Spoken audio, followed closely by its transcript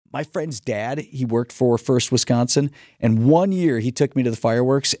my friend's dad, he worked for First Wisconsin, and one year he took me to the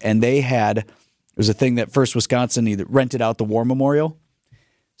fireworks, and it was a thing that First Wisconsin either rented out the War Memorial.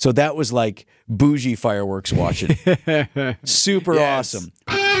 So that was like Bougee fireworks watching. Super awesome.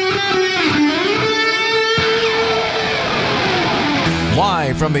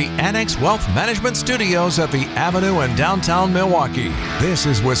 Live from the Annex Wealth Management Studios at the Avenue in downtown Milwaukee, this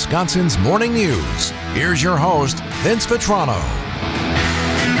is Wisconsin's Morning News. Here's your host, Vince Vitrano.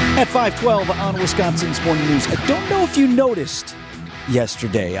 At 5:12 on Wisconsin's Morning News. I don't know if you noticed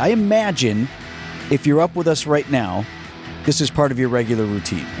yesterday. I imagine if you're up with us right now, this is part of your regular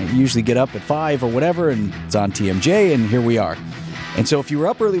routine. You usually get up at 5 or whatever, and it's on TMJ, and here we are. And so if you were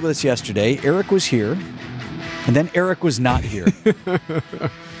up early with us yesterday, Erik was here, and then Erik was not here.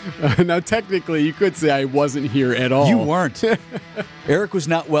 Now, technically, you could say I wasn't here at all. You weren't. Erik was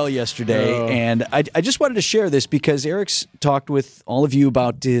not well yesterday, and I just wanted to share this because Erik's talked with all of you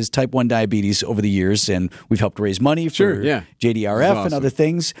about his type 1 diabetes over the years, and we've helped raise money for JDRF and other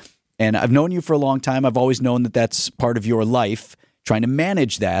things. And I've known you for a long time. I've always known that that's part of your life, trying to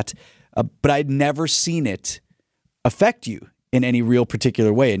manage that, but I'd never seen it affect you in any real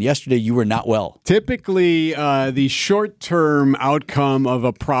particular way. And yesterday you were not well. Typically, the short-term outcome of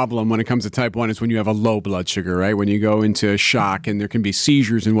a problem when it comes to type 1 is when you have a low blood sugar, right? When you go into shock and there can be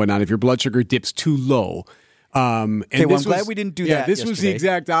seizures and whatnot if your blood sugar dips too low. I'm glad we didn't do that this yesterday. was the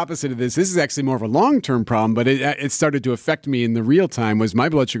exact opposite of this. This is actually more of a long-term problem, but it started to affect me in the real time was my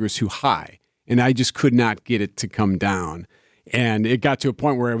blood sugar was too high, and I just could not get it to come down. And it got to a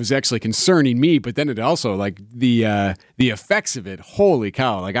point where it was actually concerning me, but then it also, like, the effects of it, holy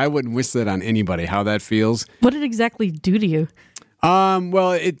cow. Like, I wouldn't wish that on anybody, how that feels. What did it exactly do to you?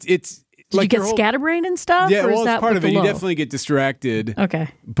 Well, it's... Did you get scatterbrain and stuff? Yeah, or is well, that it's part of it. low? You definitely get distracted. Okay.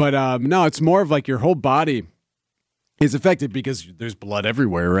 But no, it's more of like your whole body is affected because there's blood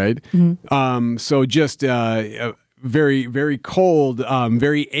everywhere, right? Mm-hmm. So just... very, very cold,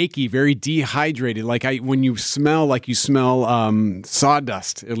 very achy, very dehydrated. Like when you smell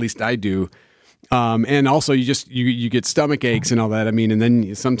sawdust, at least I do. And also you get stomach aches and all that. I mean, and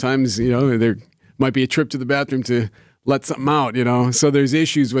then sometimes, there might be a trip to the bathroom to let something out, so there's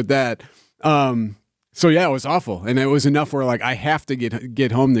issues with that. So yeah, it was awful. And it was enough where like, I have to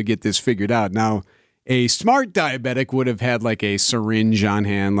get home to get this figured out. Now, a smart diabetic would have had like a syringe on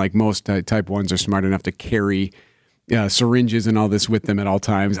hand. Like most type 1s are smart enough to carry syringes and all this with them at all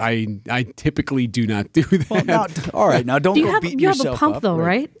times. I typically do not do that. All right, now don't go beat yourself up. You have a pump though,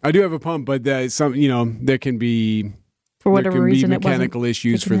 right? I do have a pump, but there can be for whatever reason mechanical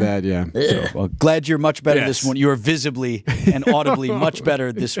issues for that. Yeah. So, well, glad you're much better this morning. You are visibly and audibly much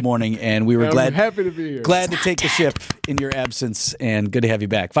better this morning, and we were happy to be here. Glad to take the ship in your absence, and good to have you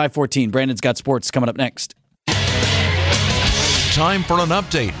back. 5:14. Brandon's got sports coming up next. Time for an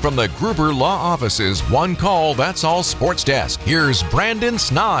update from the Gruber Law Office's One Call, That's All Sports Desk. Here's Brandon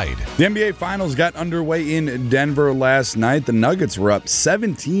Snide. The NBA Finals got underway in Denver last night. The Nuggets were up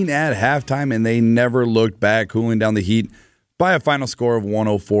 17 at halftime, and they never looked back, cooling down the Heat by a final score of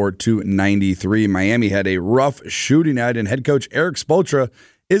 104-93. Miami had a rough shooting night, and head coach Erik Bilstad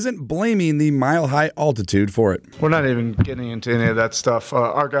isn't blaming the mile-high altitude for it. We're not even getting into any of that stuff.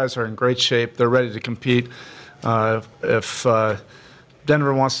 Our guys are in great shape. They're ready to compete. If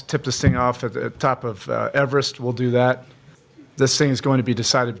Denver wants to tip this thing off at the top of Everest, we'll do that. This thing is going to be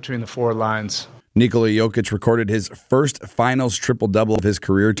decided between the four lines. Nikola Jokic recorded his first finals triple-double of his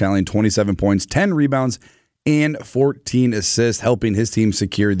career, tallying 27 points, 10 rebounds, and 14 assists, helping his team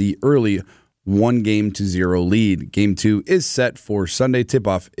secure the early 1-0 lead. Game 2 is set for Sunday.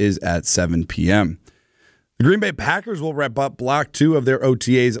 Tip-off is at 7 p.m. The Green Bay Packers will wrap up Block 2 of their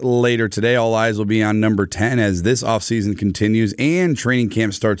OTAs later today. All eyes will be on number 10 as this offseason continues and training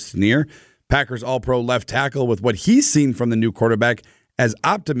camp starts to near. Packers All-Pro left tackle with what he's seen from the new quarterback as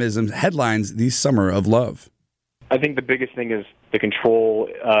optimism headlines the summer of love. I think the biggest thing is the control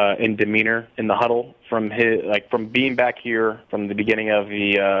and demeanor in the huddle from being back here from the beginning of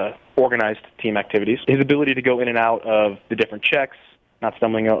the organized team activities. His ability to go in and out of the different checks, not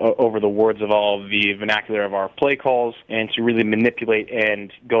stumbling over the words of all the vernacular of our play calls, and to really manipulate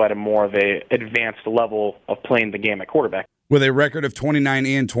and go at a more of a advanced level of playing the game at quarterback. With a record of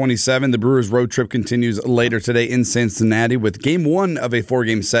 29-27, the Brewers' road trip continues later today in Cincinnati with Game 1 of a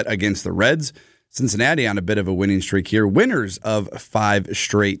 4-game set against the Reds. Cincinnati on a bit of a winning streak here. Winners of 5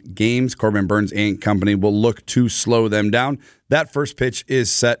 straight games. Corbin Burns and company will look to slow them down. That first pitch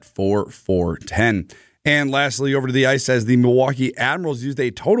is set for 4:10. And lastly, over to the ice as the Milwaukee Admirals used a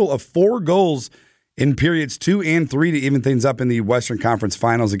total of 4 goals in periods 2 and 3 to even things up in the Western Conference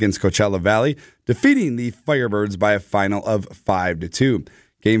Finals against Coachella Valley, defeating the Firebirds by a final of 5-2.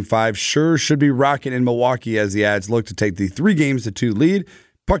 Game 5 sure should be rocking in Milwaukee as the Ads look to take the 3-2 lead.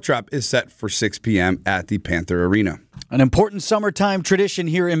 Puck drop is set for 6 p.m. at the Panther Arena. An important summertime tradition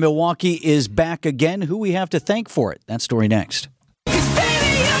here in Milwaukee is back again. Who we have to thank for it? That story next.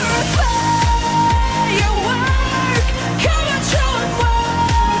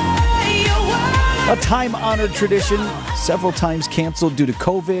 A time-honored tradition, several times canceled due to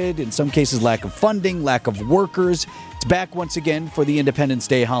COVID, in some cases lack of funding, lack of workers. It's back once again for the Independence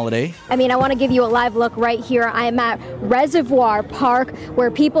Day holiday. I want to give you a live look right here. I am at Reservoir Park,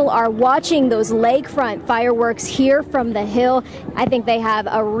 where people are watching those lakefront fireworks here from the hill. I think they have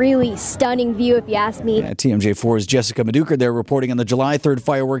a really stunning view, if you ask me. TMJ4's Jessica Maduker there reporting on the July 3rd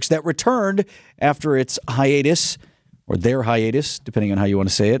fireworks that returned after its hiatus, or their hiatus, depending on how you want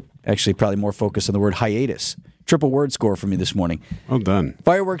to say it. Actually, probably more focused on the word hiatus. Triple word score for me this morning. Well done.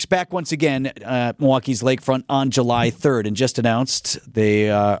 Fireworks back once again at Milwaukee's lakefront on July 3rd. And just announced they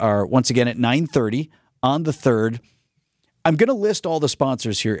are once again at 9:30 on the 3rd. I'm going to list all the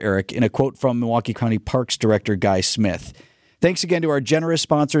sponsors here, Eric, in a quote from Milwaukee County Parks Director Guy Smith. Thanks again to our generous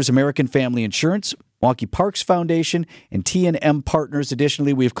sponsors, American Family Insurance, Milwaukee Parks Foundation, and T&M Partners.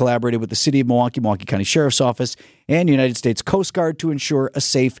 Additionally, we've collaborated with the City of Milwaukee, Milwaukee County Sheriff's Office, and United States Coast Guard to ensure a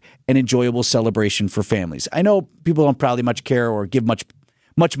safe and enjoyable celebration for families. I know people don't probably much care or give much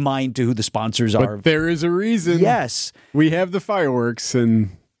mind to who the sponsors are. But there is a reason. Yes. We have the fireworks,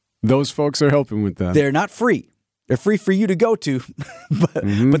 and those folks are helping with that. They're not free. They're free for you to go to,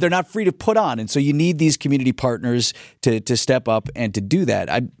 but they're not free to put on. And so you need these community partners to step up and to do that.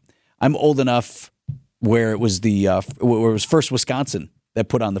 I'm old enough where it was where it was First Wisconsin that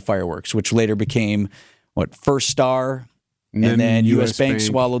put on the fireworks, which later became First Star, and then U.S. Bank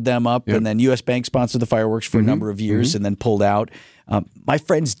swallowed them up, and then U.S. Bank sponsored the fireworks for a number of years and then pulled out. My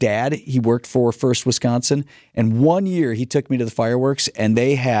friend's dad, he worked for First Wisconsin, and one year he took me to the fireworks, and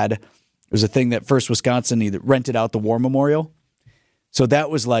it was a thing that First Wisconsin either rented out the War Memorial. So that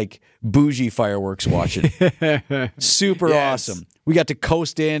was like Bougee fireworks watching. Super awesome. We got to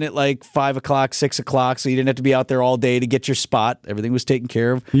coast in at like 5 o'clock, 6 o'clock, so you didn't have to be out there all day to get your spot. Everything was taken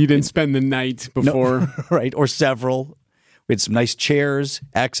care of. You didn't spend the night before. No, right, or several. We had some nice chairs,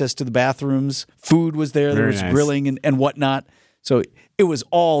 access to the bathrooms. Food was there. There was grilling and whatnot. So it was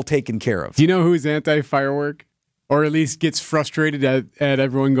all taken care of. Do you know who's anti-firework? Or at least gets frustrated at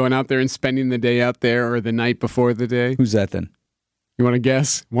everyone going out there and spending the day out there or the night before the day? Who's that then? You want to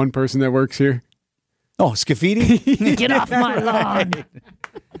guess? One person that works here? Oh, Scafidi? Get off my lawn. I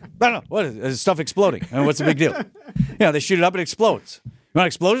don't know. What is stuff exploding? What's the big deal? They shoot it up and it explodes. You want an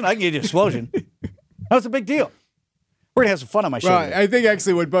explosion? I can give you an explosion. What's the big deal? We're going to have some fun on my show. Well, I think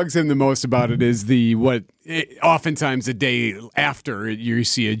actually what bugs him the most about it is oftentimes the day after you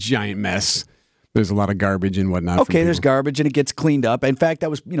see a giant mess. There's a lot of garbage and whatnot. Okay, there's garbage and it gets cleaned up. In fact, that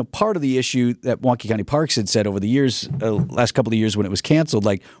was part of the issue that Milwaukee County Parks had said over the years, last couple of years when it was canceled.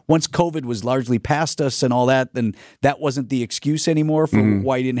 Like once COVID was largely past us and all that, then that wasn't the excuse anymore for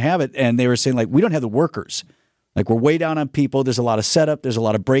why you didn't have it. And they were saying we don't have the workers. Like we're way down on people. There's a lot of setup. There's a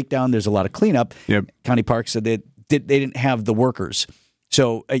lot of breakdown. There's a lot of cleanup. Yep. County Parks said they didn't have the workers.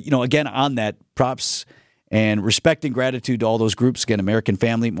 So again on that, props. And respect and gratitude to all those groups. Again, American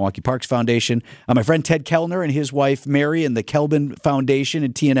Family, Milwaukee Parks Foundation. My friend Ted Kellner and his wife Mary and the Kelbin Foundation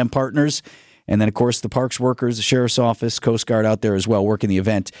and T&M Partners. And then, of course, the parks workers, the Sheriff's Office, Coast Guard out there as well working the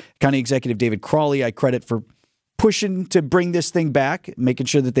event. County Executive David Crawley, I credit for pushing to bring this thing back, making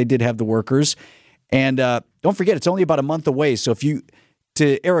sure that they did have the workers. And don't forget, it's only about a month away. So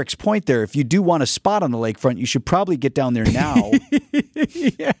to Eric's point there, if you do want a spot on the lakefront, you should probably get down there now.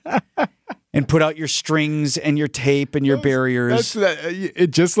 Yeah. And put out your strings and your tape and your barriers.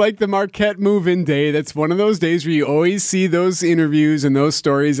 Just like the Marquette move-in day, that's one of those days where you always see those interviews and those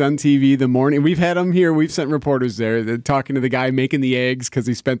stories on TV the morning. We've had them here. We've sent reporters there. They're talking to the guy making the eggs because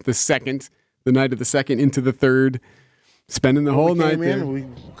he spent the night of the second into the third, spending the whole night there. We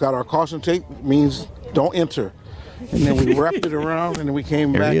got our caution tape, means don't enter. And then we wrapped it around, and then we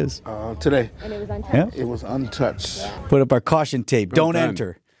came back today. And it was untouched. Yeah. It was untouched. Put up our caution tape. Don't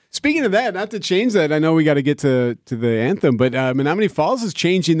enter. Speaking of that, not to change that, I know we got to get to the anthem, but Menominee Falls is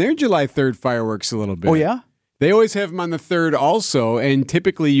changing their July 3rd fireworks a little bit. Oh, yeah? They always have them on the 3rd also, and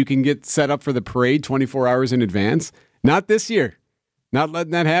typically you can get set up for the parade 24 hours in advance. Not this year. Not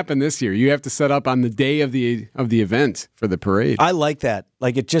letting that happen this year. You have to set up on the day of the event for the parade. I like that.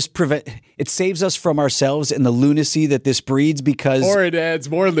 Like it just it saves us from ourselves and the lunacy that this breeds because... Or it adds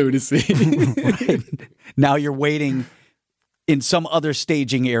more lunacy. Right. Now you're waiting in some other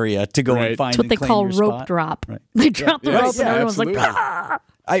staging area to go and find. That's what they call rope drop. Right. They drop the rope and everyone's like, ah!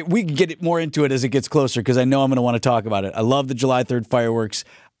 We can get more into it as it gets closer because I know I'm going to want to talk about it. I love the July 3rd fireworks.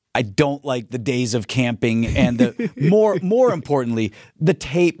 I don't like the days of camping and the more importantly, the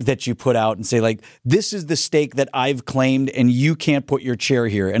tape that you put out and say, like, this is the stake that I've claimed and you can't put your chair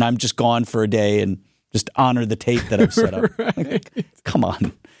here and I'm just gone for a day and just honor the tape that I've set up. Right. Like, come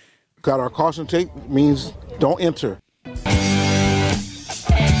on. Got our caution tape means don't enter.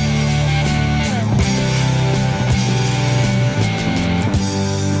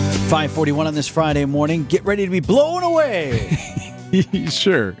 5:41 on this Friday morning. Get ready to be blown away.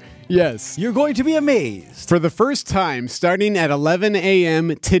 Sure. Yes. You're going to be amazed. For the first time, starting at 11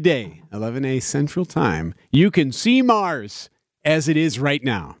 a.m. today, 11 a.m. Central Time, you can see Mars as it is right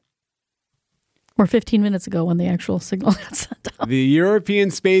now. Or 15 minutes ago when the actual signal got sent out. The European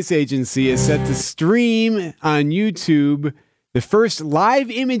Space Agency is set to stream on YouTube the first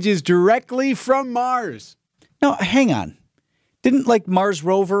live images directly from Mars. No, hang on. Didn't like Mars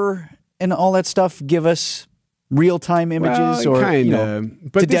rover and all that stuff give us real-time images? Well, or kinda.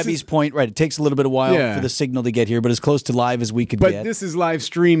 But to Debbie's point, right, it takes a little bit of while for the signal to get here, but as close to live as we could get. But this is live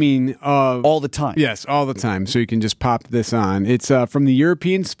streaming all the time. Yes, all the time. So you can just pop this on. It's from the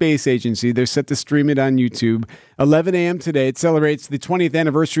European Space Agency. They're set to stream it on YouTube. 11 a.m. today. It celebrates the 20th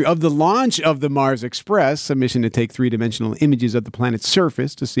anniversary of the launch of the Mars Express, a mission to take three-dimensional images of the planet's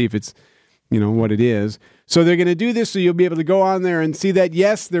surface to see if it's what it is. So they're going to do this so you'll be able to go on there and see that.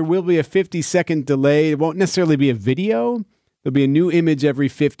 Yes, there will be a 50-second delay. It won't necessarily be a video. There'll be a new image every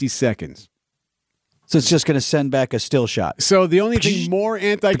 50 seconds. So it's just going to send back a still shot. So the only thing more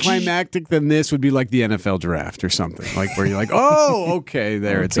anticlimactic than this would be like the NFL draft or something, like where you're like, oh, okay,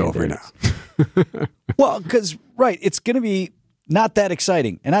 it's over now. Well, because, right, it's going to be not that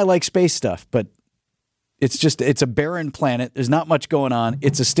exciting. And I like space stuff, but it's a barren planet. There's not much going on.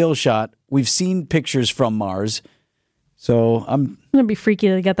 It's a still shot. We've seen pictures from Mars. So I'm going to be freaky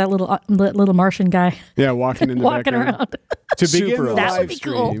to get that little Martian guy. Yeah, walking in the walking around. To begin the live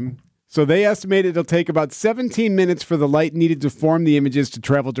stream. Cool. So they estimate it'll take about 17 minutes for the light needed to form the images to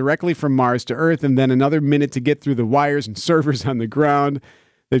travel directly from Mars to Earth, and then another minute to get through the wires and servers on the ground.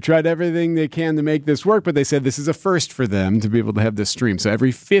 They've tried everything they can to make this work, but they said this is a first for them to be able to have this stream. So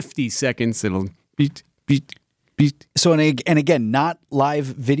every 50 seconds it'll beat. So and again, not live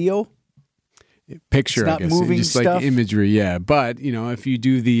video. Picture, it's not I guess, moving just stuff. Like imagery, yeah. But if you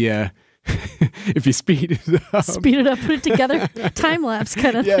do the, if you speed it up, put it together, time lapse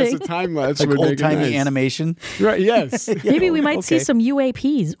kind of thing. Yes, a time lapse, like would old timey nice. Animation, right? Yes. Maybe we might see some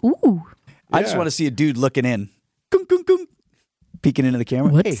UAPs. Ooh, I just want to see a dude looking in, peeking into the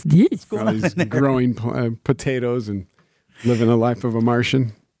camera. What's this? He's growing potatoes and living the life of a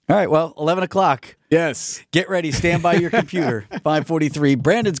Martian. All right, well, 11 o'clock. Yes. Get ready. Stand by your computer. 5:43.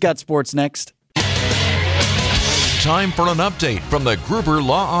 Brandon's got sports next. Time for an update from the Gruber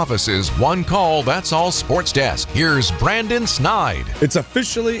Law Office's One Call, That's All Sports Desk. Here's Brandon Snide. It's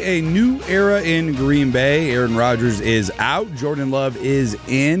officially a new era in Green Bay. Aaron Rodgers is out. Jordan Love is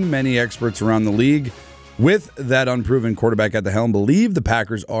in. Many experts around the league, with that unproven quarterback at the helm, believe the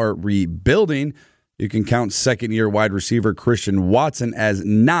Packers are rebuilding. You can count second-year wide receiver Christian Watson as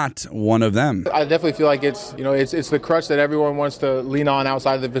not one of them. I definitely feel like it's the crutch that everyone wants to lean on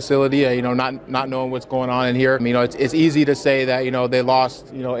outside of the facility. Not knowing what's going on in here. It's easy to say that they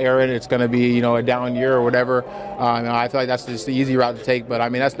lost Aaron. It's going to be a down year or whatever. I feel like that's just the easy route to take. But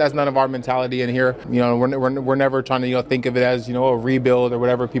that's none of our mentality in here. We're never trying to think of it as a rebuild or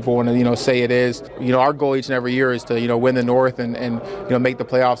whatever people want to say it is. Our goal each and every year is to win the North and make the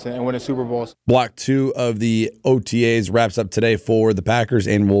playoffs and win a Super Bowl. Block 2 of the OTAs wraps up today for the Packers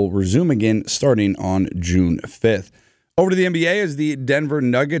and will resume again starting on June 5th. Over to the NBA as the Denver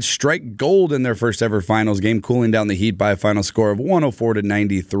Nuggets strike gold in their first ever finals game, cooling down the Heat by a final score of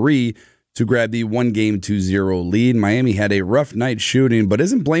 104-93 to grab the 1-2-0 lead. Miami had a rough night shooting, but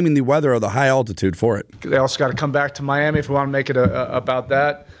isn't blaming the weather or the high altitude for it. They also got to come back to Miami if we want to make it about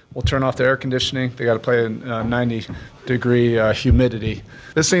that. We'll turn off the air conditioning. They got to play in 90-degree humidity.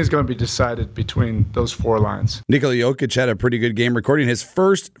 This thing is going to be decided between those four lines. Nikola Jokic had a pretty good game, recording his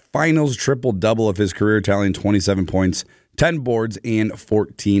first finals triple-double of his career, tallying 27 points, 10 boards, and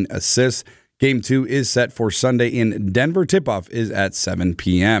 14 assists. Game 2 is set for Sunday in Denver. Tip-off is at 7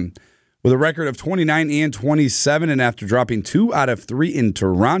 p.m. With a record of 29-27, and after dropping 2 out of 3 in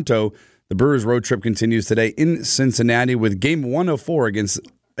Toronto, the Brewers' road trip continues today in Cincinnati with Game 1 of 4 against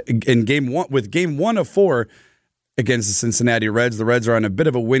the Cincinnati Reds. The Reds are on a bit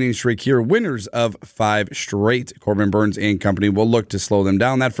of a winning streak here, winners of 5 straight. Corbin Burns and company will look to slow them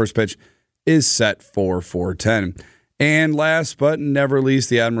down. That first pitch is set for 4:10. And last but never least,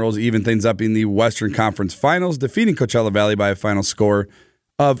 the Admirals even things up in the Western Conference Finals, defeating Coachella Valley by a final score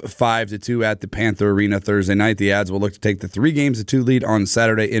of 5-2 at the Panther Arena Thursday night. The Ads will look to take the 3-2 lead on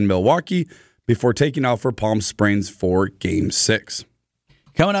Saturday in Milwaukee before taking off for Palm Springs for Game 6.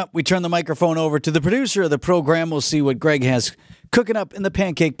 Coming up, we turn the microphone over to the producer of the program. We'll see what Greg has cooking up in the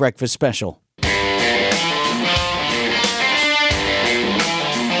Pancake Breakfast Special.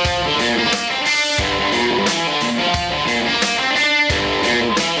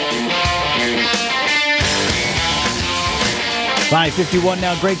 5:51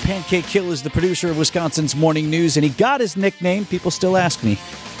 now. Greg Pancake Hill is the producer of Wisconsin's Morning News, and he got his nickname, people still ask me,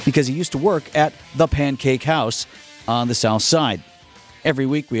 because he used to work at the Pancake House on the South Side. Every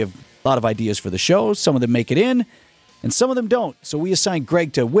week we have a lot of ideas for the show. Some of them make it in, and some of them don't. So we assigned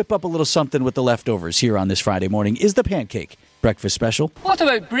Greg to whip up a little something with the leftovers here on this Friday morning. Is the Pancake Breakfast Special. What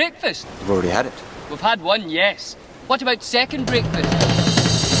about breakfast? We've already had it. We've had one, yes. What about second breakfast?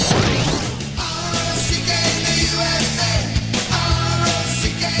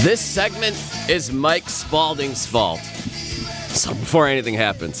 This segment is Mike Spalding's fault. So before anything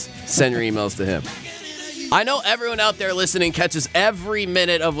happens, send your emails to him. I know everyone out there listening catches every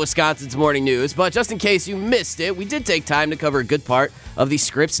minute of Wisconsin's Morning News, but just in case you missed it, we did take time to cover a good part of the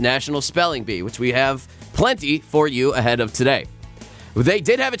Scripps National Spelling Bee, which we have plenty for you ahead of today. They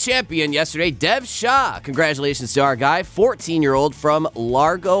did have a champion yesterday, Dev Shah. Congratulations to our guy, 14-year-old from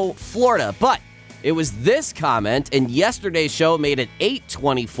Largo, Florida. But it was this comment in yesterday's show made at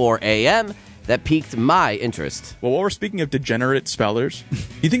 8:24 a.m. that piqued my interest. Well, while we're speaking of degenerate spellers, do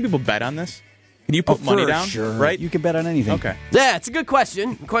you think people bet on this? Can you put money down? Sure. Right? You can bet on anything. Okay. Yeah, it's a good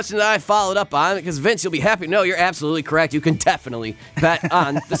question. A question that I followed up on because, Vince, you'll be happy to know you're absolutely correct. You can definitely bet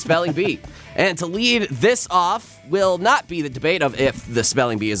on the spelling bee. And to lead this off will not be the debate of if the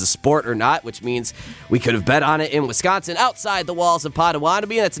spelling bee is a sport or not, which means we could have bet on it in Wisconsin outside the walls of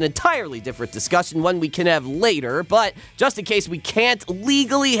Potawatomi, and that's an entirely different discussion, one we can have later. But just in case we can't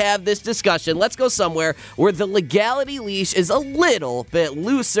legally have this discussion, let's go somewhere where the legality leash is a little bit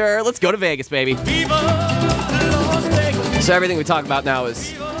looser. Let's go to Vegas, baby. So everything we talk about now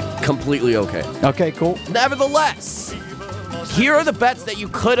is completely okay. Okay, cool. Nevertheless, here are the bets that you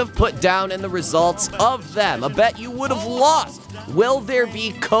could have put down and the results of them. A bet you would have lost. Will there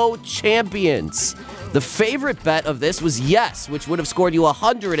be co-champions? The favorite bet of this was yes, which would have scored you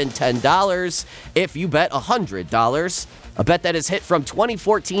 $110 if you bet $100. A bet that is hit from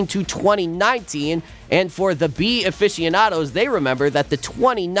 2014 to 2019. And for the Bee aficionados, they remember that the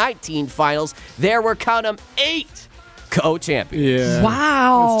 2019 finals, there were, count them, 8 co-champions. Yeah.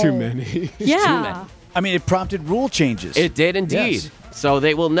 Wow. That's too many. Yeah. Too many. I mean, it prompted rule changes. It did indeed. Yes. So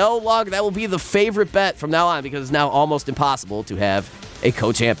they will no longer, that will be the favorite bet from now on because it's now almost impossible to have a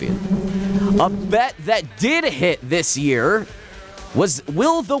co-champion. A bet that did hit this year was,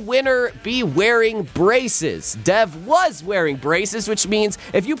 will the winner be wearing braces? Dev was wearing braces, which means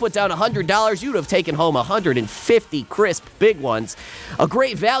if you put down $100, you'd have taken home 150 crisp big ones. A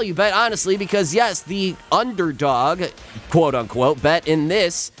great value bet, honestly, because yes, the underdog, quote unquote, bet in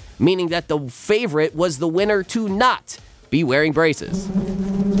this, meaning that the favorite was the winner to not be wearing braces.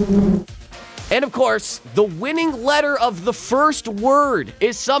 And of course, the winning letter of the first word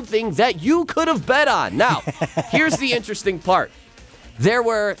is something that you could have bet on. Now, here's the interesting part. There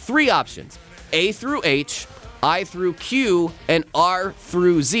were 3 options, A through H, I through Q, and R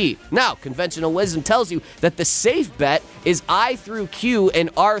through Z. Now, conventional wisdom tells you that the safe bet is I through Q and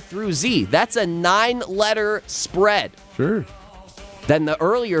R through Z. That's a 9-letter spread. Sure. Then the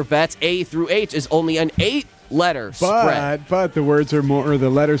earlier bets, A through H, is only an 8-letter spread. But the words are more, or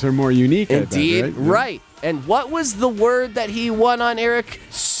the letters are more unique. Indeed, I bet, right. And what was the word that he won on, Eric?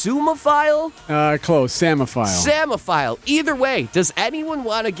 Sumophile? Close. Samophile. Samophile. Either way, does anyone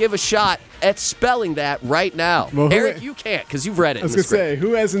want to give a shot at spelling that right now? Well, Eric, you can't because you've read it. I was going to say,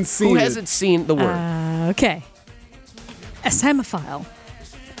 who hasn't seen it? Who hasn't seen the word? Okay. A samophile.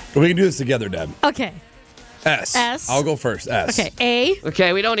 We can do this together, Deb. Okay. S. S. I'll go first. S. Okay. A.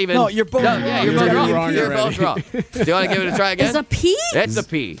 Okay, we don't even. No, you're both wrong. Yeah, you're both wrong. You're both wrong. Do you want to give it a try again? Is a P? It's a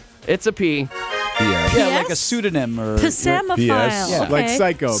P. It's a P. Yeah. Yeah, like a pseudonym or Psamophile. Yeah. Like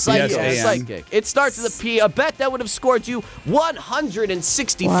psycho. Psychic. It starts with a P. A bet that would have scored you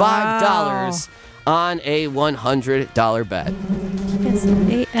 $165 on a $100 bet.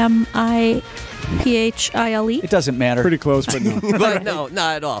 Amipphile. It doesn't matter. Pretty close, but no. But no,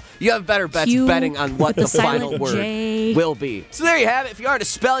 not at all. You have better bets Q betting on what the final word J. will be. So there you have it. If you aren't a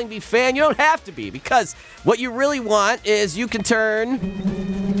spelling bee fan, you don't have to be, because what you really want is you can turn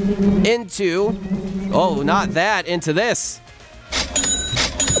into, into this.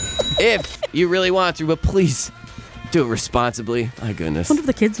 If you really want to, but please do it responsibly. My goodness. I wonder if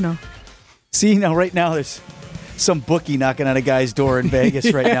the kids know. See, now, right now, there's some bookie knocking on a guy's door in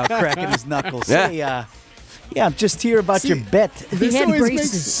Vegas right now, cracking his knuckles. Yeah. Hey, I'm just here about your bet.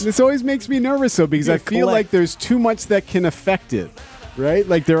 This always makes me nervous, though, because I feel like there's too much that can affect it, right?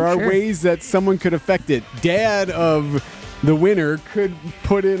 Like there are ways that someone could affect it. Dad of the winner could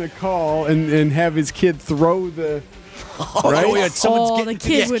put in a call and have his kid throw the... Right? The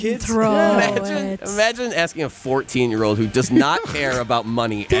kid wouldn't throw it. Imagine asking a 14-year-old who does not care about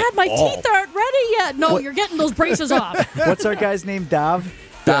money Dad, at my all. teeth aren't ready yet. No, you're getting those braces off. What's our guy's name? Dav?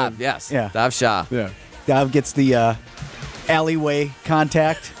 Dav, yes. Yeah. Dav Shah. Yeah. Dav gets the alleyway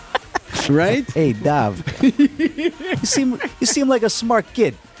contact. Right? Hey, Dav. you seem like a smart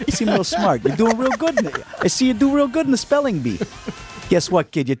kid. You seem real smart. You're doing real good. I see you do real good in the spelling bee. Guess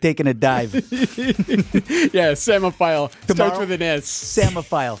what, kid? You're taking a dive. Yeah, Samophile starts with an S.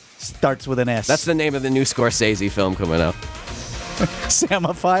 Samophile starts with an S. That's the name of the new Scorsese film coming out.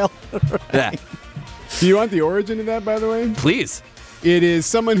 Samophile? Yeah. Do you want the origin of that, by the way? Please. It is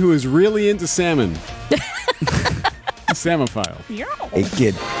someone who is really into salmon. Samophile. Hey,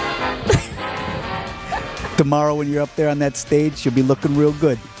 kid. Tomorrow when you're up there on that stage, you'll be looking real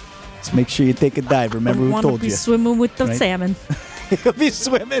good. Just make sure you take a dive. Remember who told you. Be swimming with the salmon. You'll be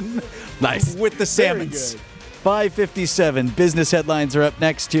swimming with the salmons. 5:57. Business headlines are up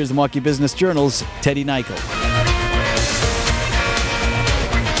next. Here's the Milwaukee Business Journal's Teddy Nichol.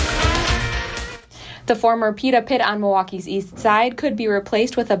 The former Pita Pit on Milwaukee's east side could be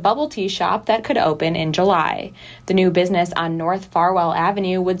replaced with a bubble tea shop that could open in July. The new business on North Farwell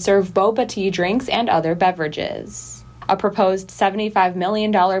Avenue would serve boba tea drinks and other beverages. A proposed $75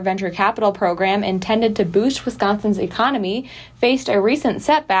 million venture capital program intended to boost Wisconsin's economy faced a recent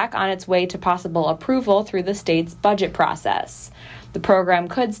setback on its way to possible approval through the state's budget process. The program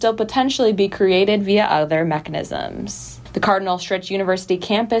could still potentially be created via other mechanisms. The Cardinal Stritch University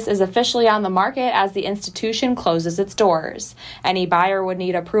campus is officially on the market as the institution closes its doors. Any buyer would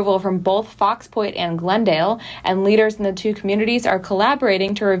need approval from both Fox Point and Glendale, and leaders in the two communities are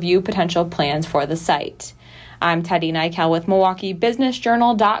collaborating to review potential plans for the site. I'm Teddy Nichol with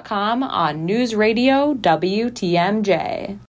MilwaukeeBusinessJournal.com on News Radio WTMJ.